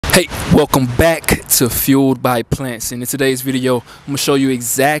Hey, welcome back to Fueled by Plants, and in today's video I'm going to show you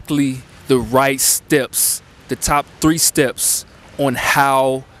exactly the right steps, the top 3 steps on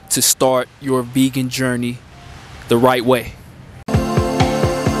how to start your vegan journey the right way.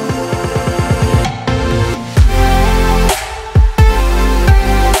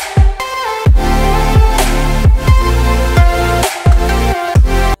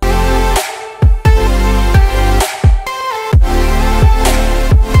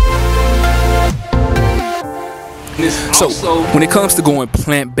 So when it comes to going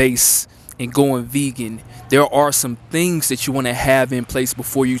plant-based and going vegan, there are some things that you want to have in place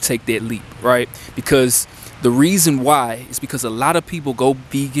before you take that leap, right? Because the reason why is because a lot of people go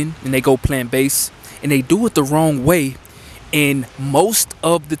vegan and they go plant-based and they do it the wrong way. And most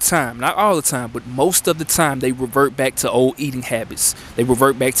of the time, not all the time, but most of the time, they revert back to old eating habits. They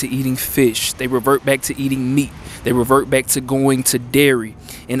revert back to eating fish. They revert back to eating meat. They revert back to going to dairy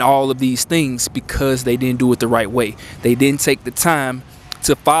and all of these things because they didn't do it the right way. They didn't take the time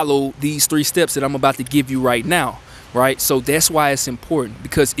to follow these 3 steps that I'm about to give you right now, right? So that's why it's important,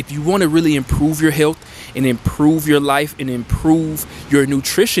 because if you want to really improve your health and improve your life and improve your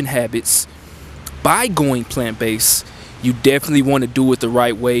nutrition habits by going plant-based, you definitely want to do it the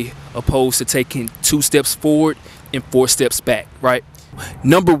right way, opposed to taking 2 steps forward and 4 steps back, right?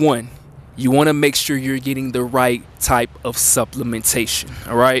 Number 1, you want to make sure you're getting the right type of supplementation,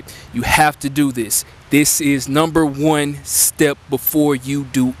 all right? You have to do this. This is number 1 step before you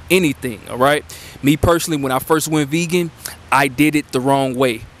do anything, all right? Me personally, when I first went vegan, I did it the wrong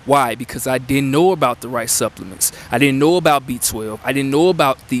way. Why? Because I didn't know about the right supplements. I didn't know about B12. I didn't know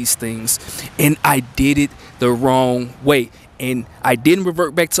about these things, and I did it the wrong way. And I didn't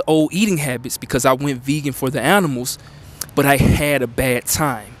revert back to old eating habits because I went vegan for the animals, but I had a bad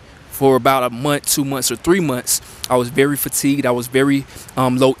time. For about a month, 2 months, or 3 months, I was very fatigued. I was very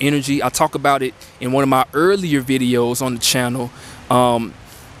low energy. I talk about it in one of my earlier videos on the channel,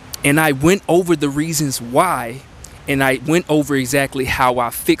 and I went over the reasons why. And I went over exactly how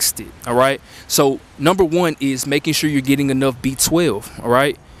I fixed it, all right? So number 1 is making sure you're getting enough B12, all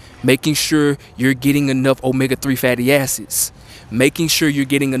right? Making sure you're getting enough omega-3 fatty acids. Making sure you're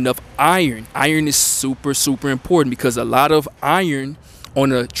getting enough iron. Iron is super, super important because a lot of iron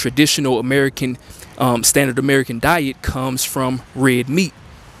on a traditional American, standard American diet comes from red meat.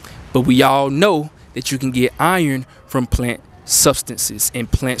 But we all know that you can get iron from plant substances and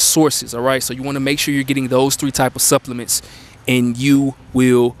plant sources, all right? So you want to make sure you're getting those 3 type of supplements, and you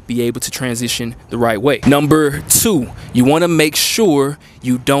will be able to transition the right way. Number 2, you want to make sure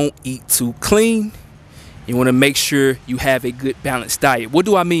you don't eat too clean. You want to make sure you have a good balanced diet. What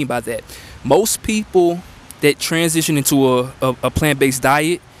do I mean by that? Most people that transition into a plant-based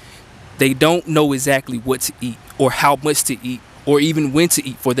diet, they don't know exactly what to eat or how much to eat or even when to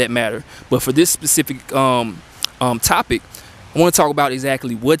eat, for that matter. But for this specific topic, I want to talk about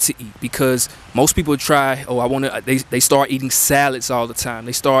exactly what to eat, because most people try, they start eating salads all the time.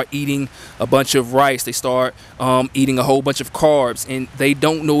 They start eating a bunch of rice. They start eating a whole bunch of carbs, and they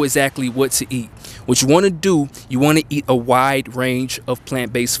don't know exactly what to eat. What you want to do, you want to eat a wide range of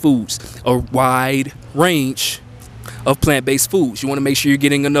plant-based foods, a wide range of plant-based foods. You want to make sure you're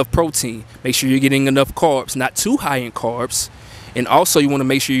getting enough protein, make sure you're getting enough carbs, not too high in carbs, and also you want to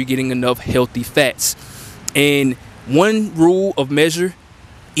make sure you're getting enough healthy fats. And one rule of measure: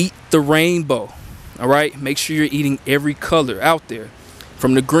 eat the rainbow, all right? Make sure you're eating every color out there,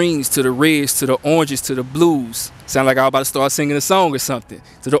 from the greens to the reds to the oranges to the blues. Sound like I'm about to start singing a song or something.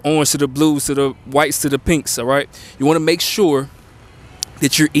 To the orange, to the blues, to the whites, to the pinks, all right? You want to make sure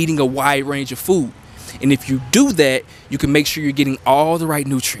that you're eating a wide range of food. And if you do that, you can make sure you're getting all the right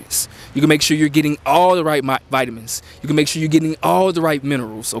nutrients. You can make sure you're getting all the right vitamins. You can make sure you're getting all the right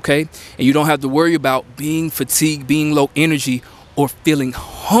minerals, okay? And you don't have to worry about being fatigued, being low energy, or feeling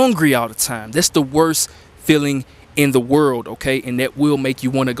hungry all the time. That's the worst feeling in the world, okay? And that will make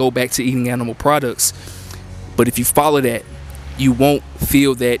you want to go back to eating animal products. But if you follow that, you won't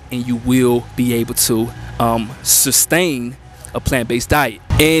feel that, and you will be able to sustain a plant-based diet.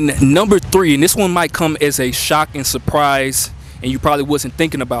 And number 3, and this one might come as a shock and surprise, and you probably wasn't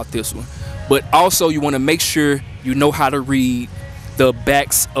thinking about this one, but also you want to make sure you know how to read the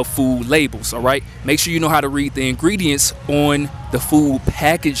backs of food labels, all right? Make sure you know how to read the ingredients on the food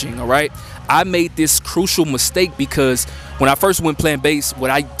packaging, all right? I made this crucial mistake because when I first went plant-based, what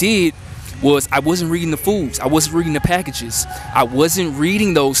I did was I wasn't reading the foods. I wasn't reading the packages. I wasn't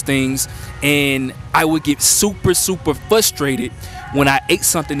reading those things, and I would get super, super frustrated when I ate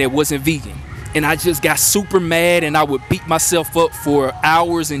something that wasn't vegan. And I just got super mad, and I would beat myself up for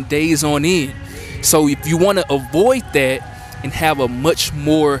hours and days on end. So if you want to avoid that, and have a much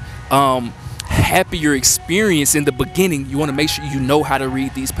more happier experience in the beginning, you want to make sure you know how to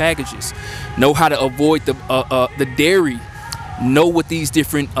read these packages, know how to avoid the dairy, know what these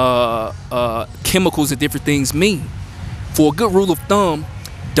different chemicals and different things mean. For a good rule of thumb,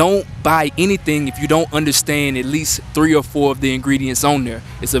 don't buy anything if you don't understand at least 3 or 4 of the ingredients on there.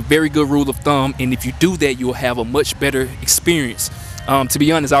 It's a very good rule of thumb, and if you do that, you'll have a much better experience. To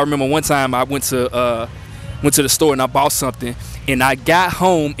be honest, I remember one time I went to the store and I bought something, and I got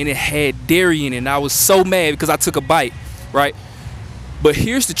home and it had dairy in it, and I was so mad because I took a bite, right? But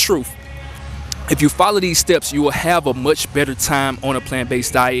here's the truth. If you follow these steps, you will have a much better time on a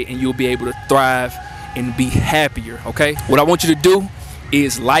plant-based diet, and you'll be able to thrive and be happier, okay? What I want you to do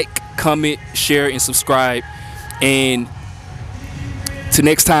is like, comment, share, and subscribe. And till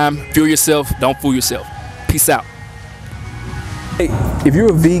next time, fuel yourself, don't fool yourself. Peace out. Hey, if you're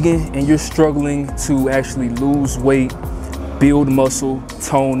a vegan and you're struggling to actually lose weight, build muscle,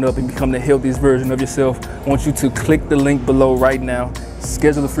 tone up, and become the healthiest version of yourself, I want you to click the link below right now.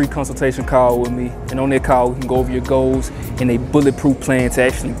 Schedule a free consultation call with me, and on that call we can go over your goals and a bulletproof plan to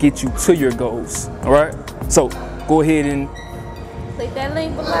actually get you to your goals. All right, so go ahead and click that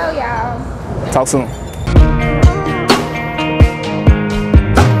link below, y'all. Talk soon.